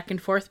bop back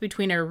and forth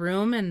between our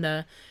room and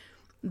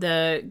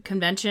the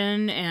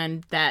convention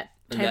and that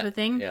type of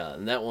thing. Yeah,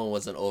 and that one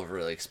wasn't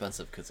overly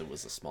expensive because it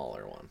was a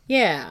smaller one.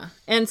 Yeah,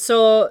 and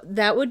so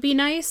that would be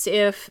nice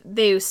if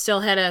they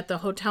still had it at the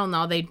hotel.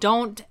 Now they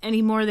don't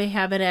anymore. They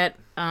have it at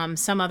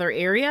some other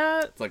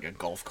area. It's like a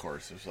golf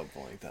course or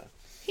something like that.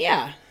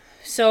 Yeah.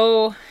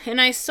 So,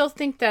 and I still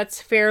think that's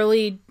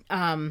fairly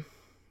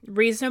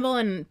reasonable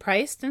and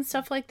priced and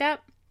stuff like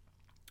that.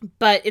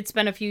 But it's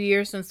been a few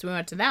years since we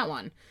went to that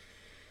one.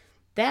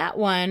 That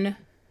one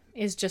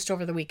is just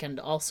over the weekend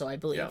also, I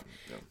believe.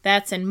 Yeah.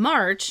 That's in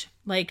March.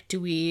 Like,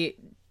 do we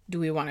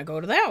want to go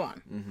to that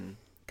one?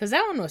 Because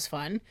that one was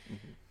fun.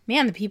 Mm-hmm.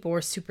 Man, the people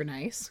were super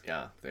nice.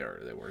 Yeah, they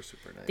were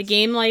super nice. The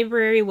game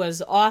library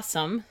was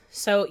awesome.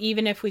 So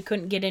even if we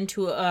couldn't get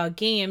into a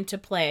game to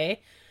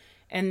play,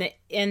 and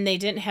they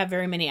didn't have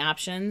very many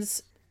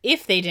options,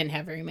 if they didn't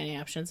have very many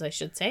options, I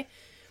should say,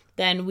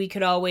 then we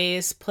could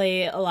always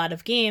play a lot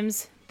of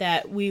games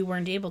that we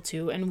weren't able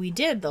to, and we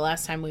did the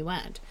last time we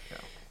went. Yeah.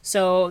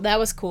 So that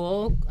was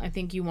cool. I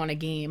think you won a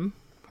game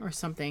or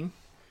something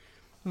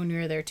when we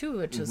were there too,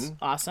 which is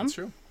awesome. That's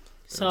true.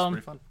 So,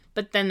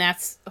 But then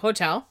that's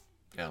hotel,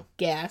 Yeah.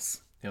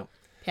 gas, Yep.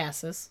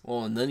 passes.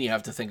 Well, and then you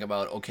have to think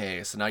about,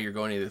 okay, so now you're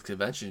going to these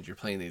conventions, you're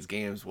playing these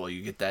games. Well,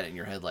 you get that in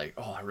your head, like,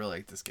 oh, I really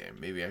like this game.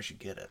 Maybe I should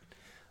get it.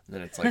 And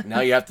then it's like,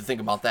 now you have to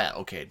think about that.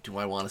 Okay, do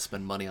I want to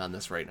spend money on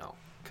this right now?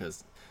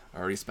 Because I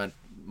already spent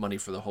money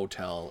for the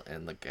hotel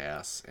and the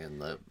gas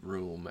and the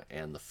room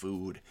and the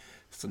food.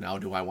 So now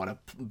do I want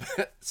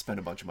to spend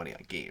a bunch of money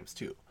on games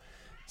too?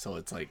 So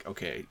it's like,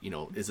 okay,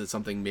 is it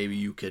something maybe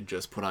you could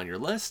just put on your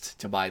list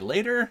to buy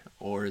later?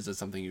 Or is it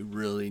something you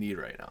really need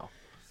right now?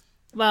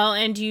 Well,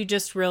 and do you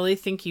just really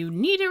think you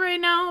need it right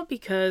now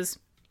because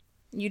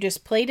you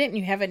just played it and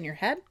you have it in your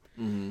head?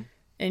 Mm-hmm.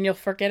 And you'll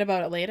forget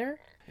about it later?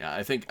 Yeah,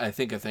 I think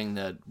a thing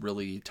that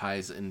really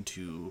ties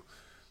into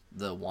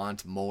the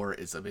want more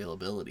is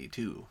availability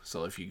too.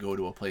 So if you go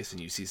to a place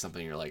and you see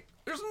something, you're like,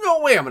 there's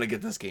no way I'm going to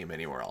get this game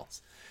anywhere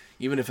else.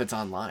 Even if it's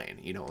online,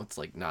 it's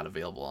like not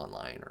available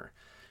online or,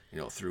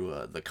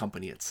 through the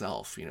company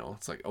itself,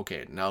 it's like,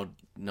 okay, now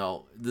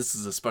this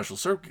is a special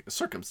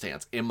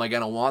circumstance. Am I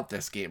going to want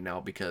this game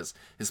now? Because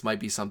this might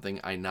be something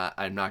I'm not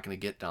going to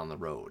get down the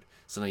road.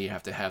 So now you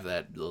have to have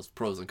those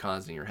pros and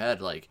cons in your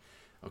head. Like,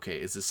 okay,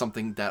 is this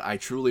something that I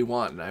truly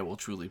want and I will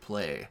truly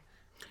play?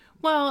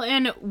 Well,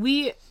 and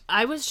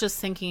I was just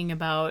thinking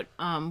about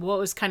what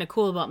was kind of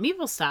cool about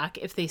MeepleStock.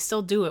 If they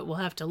still do it, we'll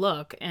have to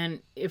look.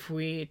 And if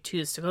we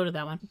choose to go to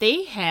that one,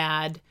 they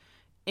had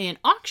an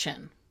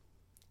auction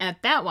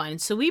at that one.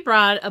 So we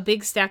brought a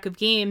big stack of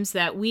games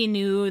that we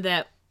knew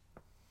that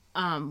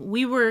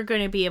we were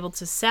going to be able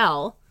to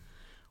sell,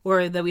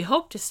 or that we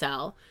hoped to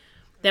sell,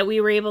 that we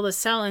were able to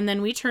sell. And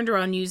then we turned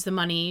around and used the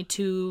money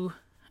to,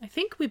 I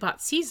think we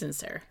bought Seasons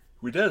there.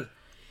 We did.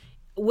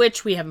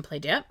 Which we haven't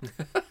played yet.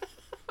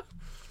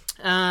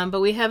 But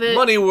we have it.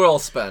 Money well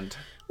spent.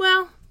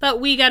 Well, but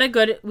we got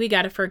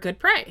it for a good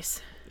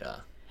price. Yeah.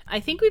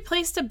 I think we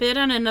placed a bid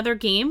on another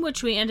game,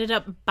 which we ended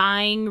up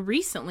buying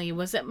recently.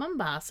 Was it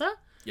Mombasa?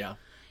 Yeah.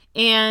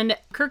 And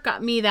Kirk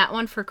got me that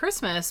one for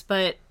Christmas,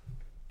 but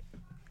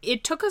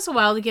it took us a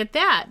while to get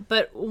that.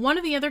 But one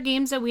of the other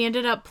games that we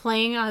ended up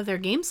playing out of their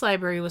games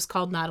library was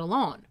called Not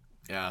Alone.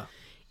 Yeah.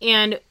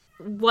 And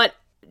what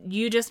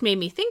you just made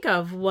me think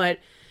of, what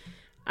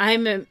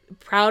I'm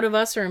proud of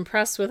us or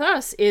impressed with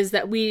us, is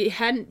that we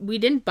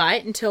didn't buy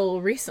it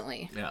until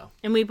recently. Yeah.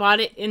 And we bought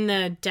it in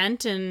the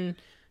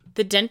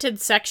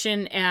dented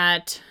section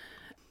at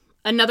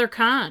another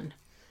con,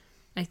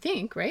 I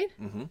think, right?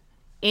 Mm-hmm.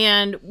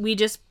 And we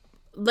just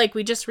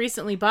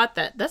recently bought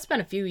that. That's been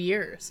a few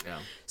years. Yeah.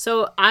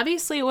 So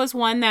obviously it was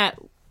one that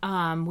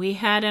we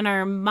had in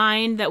our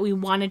mind that we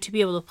wanted to be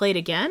able to play it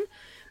again,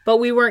 but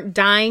we weren't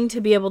dying to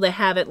be able to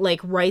have it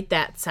like right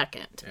that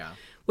second. Yeah.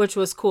 Which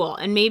was cool.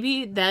 And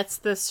maybe that's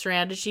the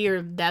strategy,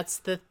 or that's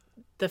the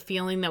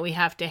feeling that we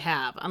have to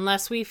have,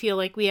 unless we feel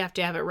like we have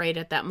to have it right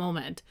at that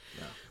moment.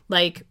 Yeah.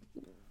 Like,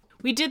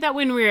 we did that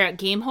when we were at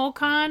Gamehole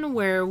Con,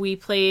 where we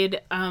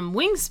played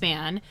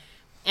Wingspan,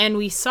 and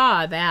we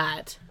saw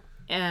that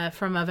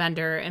from a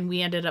vendor, and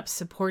we ended up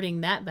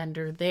supporting that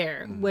vendor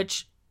there,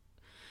 which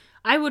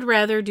I would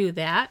rather do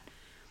that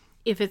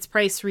if it's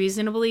priced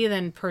reasonably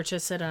than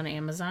purchase it on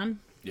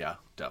Amazon. Yeah,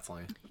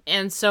 definitely.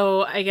 And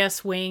so I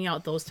guess weighing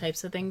out those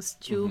types of things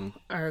too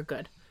are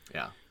good.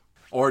 Yeah.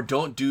 Or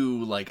don't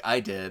do like I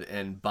did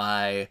and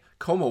buy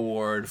Coma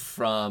Ward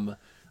from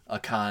a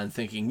con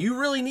thinking you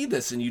really need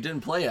this and you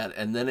didn't play it,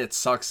 and then it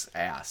sucks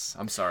ass.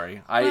 I'm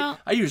sorry. I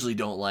usually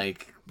don't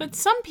like. But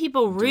some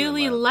people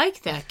really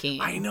like that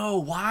game. I know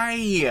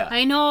why.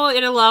 I know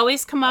it'll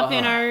always come up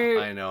in our.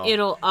 I know.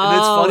 It'll and always.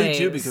 it's funny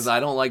too because I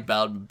don't like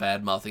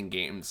bad mouthing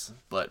games,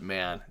 but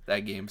man,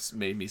 that game's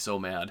made me so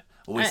mad.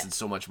 I wasted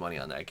so much money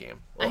on that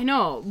game. I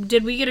know.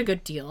 Did we get a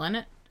good deal on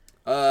it?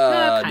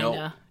 Kinda.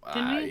 No.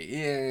 Didn't we?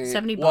 Yeah.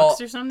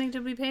 $70 or something?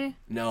 Did we pay?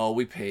 No,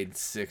 we paid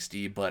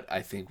 $60, but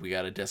I think we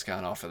got a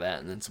discount off of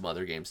that, and then some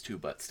other games too.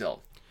 But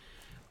still,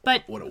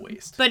 what a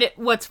waste. But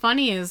what's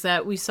funny is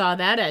that we saw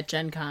that at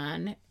Gen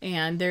Con,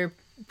 and they're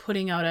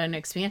putting out an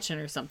expansion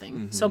or something.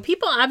 Mm-hmm. So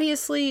people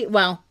obviously,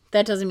 well,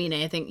 that doesn't mean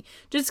anything.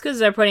 Just because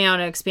they're putting out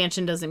an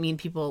expansion doesn't mean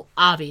people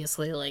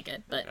obviously like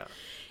it. But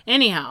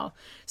anyhow,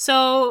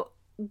 so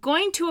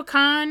going to a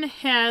con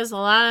has a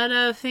lot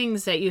of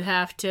things that you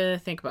have to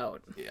think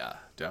about. Yeah,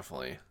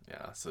 definitely.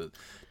 Yeah, so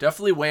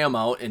definitely weigh them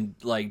out, and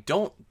like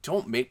don't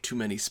make too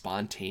many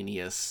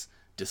spontaneous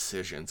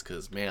decisions,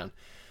 because man,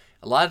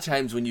 a lot of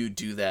times when you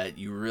do that,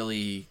 you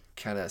really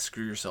kind of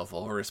screw yourself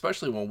over.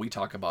 Especially when we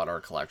talk about our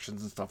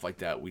collections and stuff like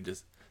that, we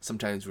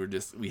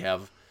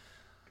have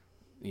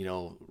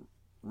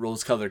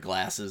rose-colored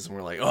glasses, and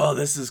we're like, oh,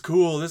 this is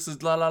cool, this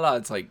is la la la.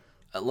 It's like,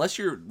 unless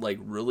you're like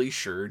really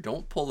sure,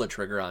 don't pull the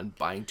trigger on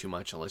buying too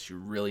much unless you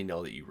really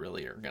know that you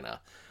really are gonna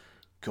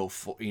go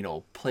for,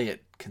 play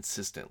it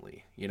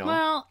consistently,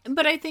 Well,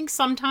 but I think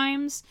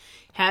sometimes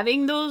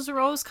having those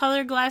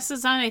rose-colored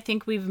glasses on, I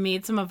think we've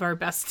made some of our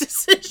best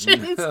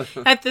decisions.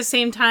 At the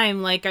same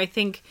time, like, I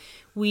think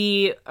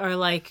we are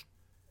like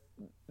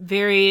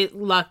very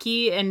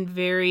lucky and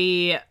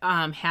very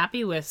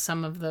happy with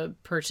some of the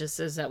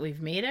purchases that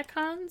we've made at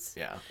cons.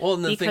 Yeah. Well,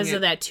 and because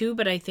of that too,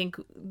 but I think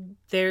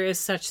there is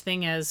such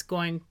thing as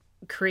going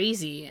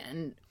crazy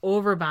and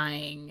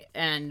overbuying,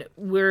 and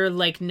we're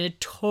like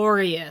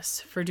notorious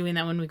for doing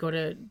that when we go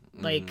to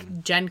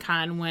like Gen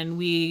Con, when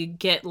we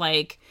get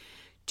like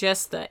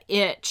just the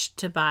itch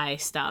to buy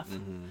stuff.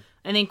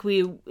 I think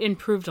we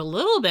improved a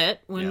little bit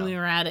when we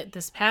were at it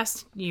this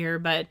past year,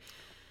 but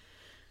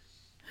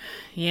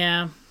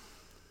yeah.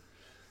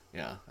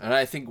 And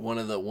I think one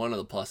of the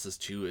pluses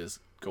too is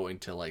going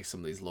to like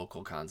some of these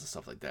local cons and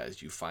stuff like that,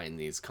 is you find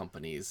these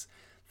companies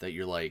that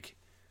you're like,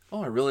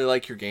 oh, I really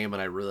like your game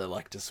and I really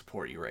like to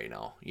support you right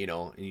now, you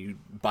know, and you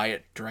buy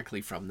it directly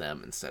from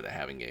them instead of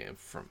having it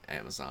from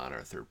Amazon or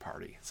a third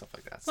party, stuff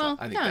like that. So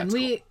I think that's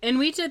cool. And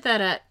we did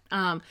that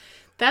at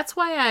that's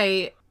why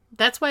I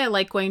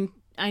like going.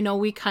 I know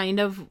we kind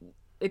of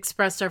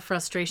expressed our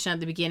frustration at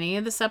the beginning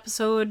of this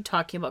episode,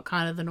 talking about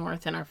Con of the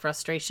North and our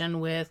frustration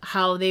with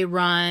how they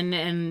run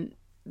and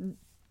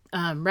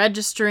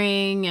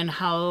registering, and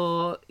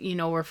how, you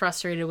know, we're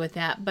frustrated with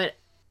that. But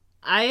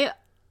I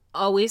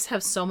always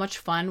have so much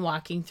fun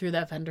walking through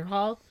that vendor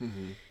hall,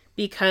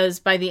 because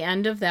by the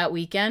end of that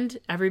weekend,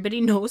 everybody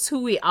knows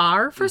who we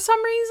are for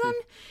some reason.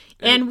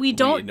 And we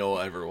know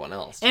everyone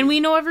else. And we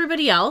know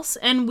everybody else.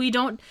 And we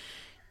don't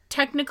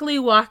technically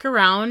walk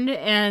around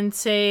and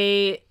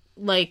say,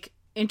 like,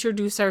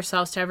 introduce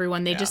ourselves to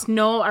everyone. They just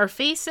know our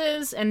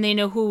faces and they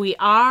know who we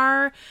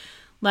are.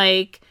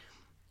 Like,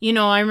 you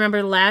know, I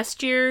remember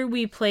last year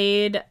we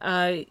played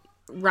a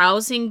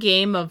rousing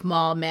game of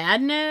Mall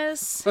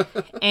Madness.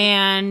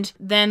 And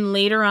then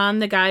later on,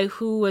 the guy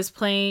who was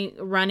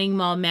running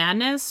Mall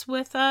Madness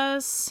with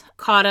us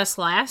caught us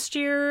last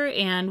year,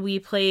 and we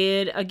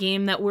played a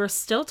game that we're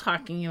still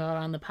talking about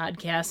on the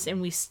podcast,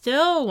 and we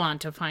still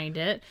want to find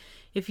it.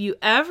 If you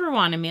ever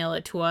want to mail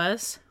it to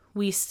us,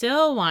 we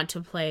still want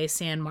to play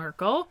San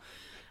Marco.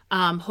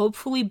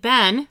 Hopefully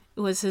Ben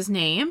was his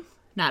name.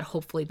 Not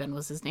hopefully Ben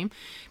was his name.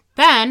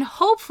 Ben,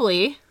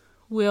 hopefully,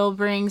 will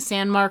bring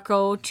San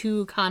Marco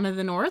to Con of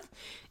the North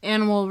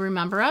and will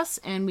remember us,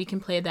 and we can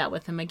play that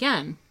with him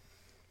again.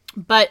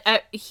 But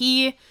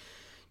he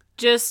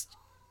described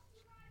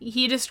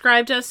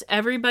us.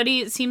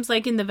 Everybody, it seems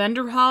like in the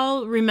vendor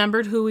hall,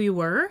 remembered who we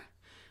were.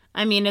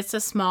 I mean, it's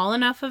a small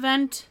enough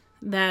event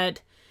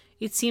that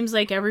it seems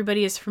like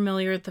everybody is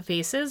familiar with the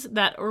faces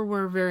that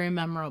were very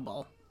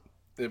memorable.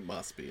 It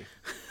must be.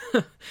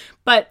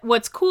 But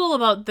what's cool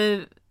about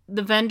the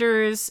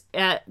vendors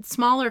at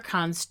smaller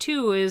cons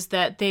too is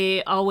that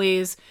they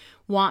always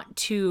want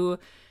to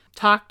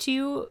talk to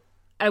you.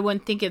 I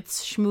wouldn't think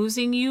it's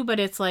schmoozing you,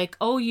 but it's like,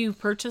 oh, you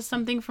purchased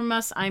something from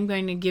us, I'm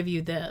going to give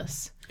you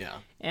this. Yeah.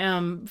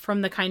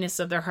 From the kindness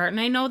of their heart.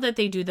 And I know that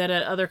they do that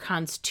at other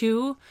cons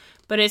too,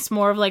 but it's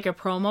more of like a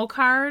promo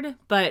card.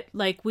 But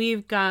like,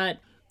 we've got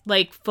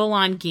like full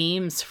on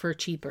games for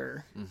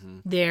cheaper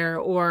there,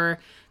 or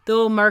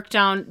they'll mark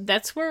down.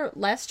 That's where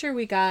last year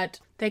we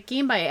got that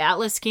game by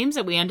Atlas Games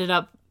that we ended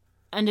up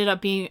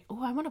being,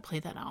 oh, I want to play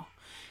that now.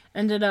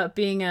 Ended up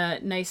being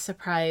a nice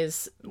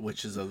surprise.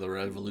 Witches of the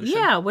Revolution?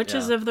 Yeah,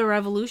 Witches of the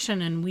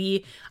Revolution. And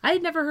I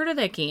had never heard of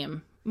that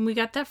game. And we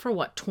got that for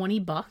what,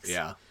 $20?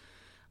 Yeah.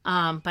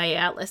 By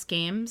Atlas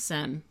Games.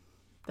 And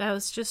that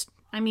was just,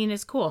 I mean,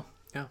 it's cool.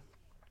 Yeah.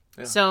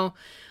 So,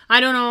 I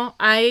don't know.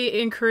 I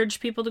encourage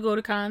people to go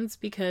to cons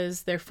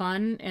because they're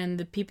fun and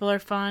the people are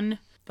fun.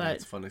 But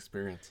it's a fun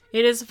experience.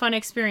 It is a fun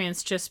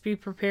experience. Just be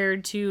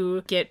prepared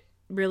to get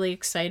really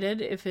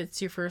excited if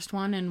it's your first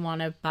one and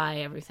want to buy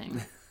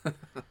everything.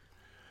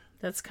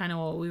 That's kind of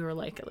what we were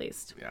like, at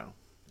least. Yeah,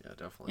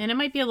 definitely. And it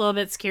might be a little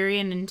bit scary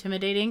and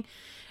intimidating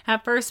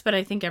at first, but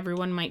I think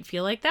everyone might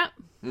feel like that.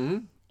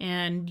 Mm-hmm.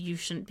 And you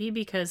shouldn't be,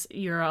 because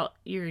you're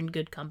in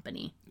good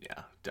company.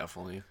 Yeah,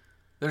 definitely.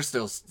 There's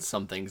still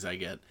some things I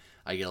get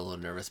a little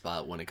nervous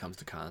about when it comes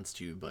to cons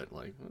too, but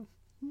like,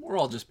 we're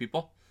all just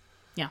people.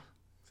 Yeah.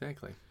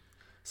 Exactly.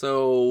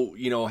 So,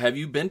 you know, have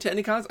you been to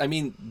any cons? I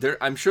mean,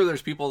 I'm sure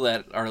there's people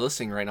that are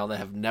listening right now that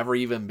have never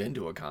even been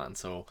to a con.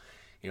 So,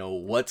 you know,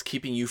 what's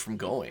keeping you from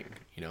going?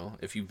 You know,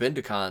 if you've been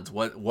to cons,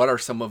 what are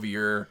some of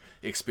your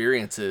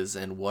experiences,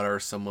 and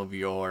what's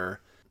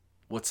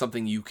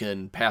something you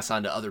can pass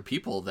on to other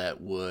people that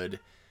would,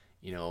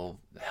 you know,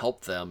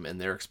 help them in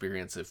their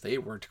experience if they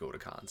were to go to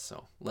cons?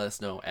 So let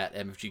us know at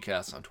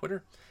MFGcast on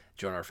Twitter.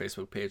 Join our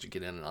Facebook page and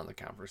get in on the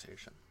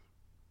conversation.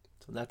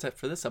 So that's it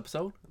for this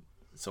episode.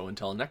 So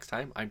until next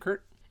time, I'm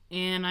Kurt.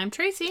 And I'm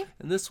Tracy.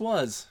 And this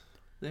was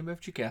the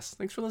MFGcast.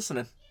 Thanks for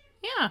listening.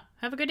 Yeah,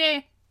 have a good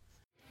day.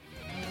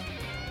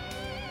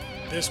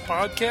 This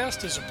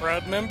podcast is a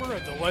proud member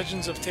of the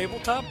Legends of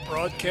Tabletop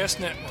Broadcast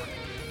Network.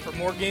 For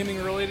more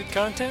gaming-related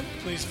content,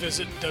 please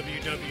visit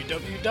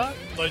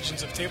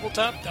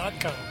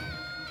www.legendsoftabletop.com.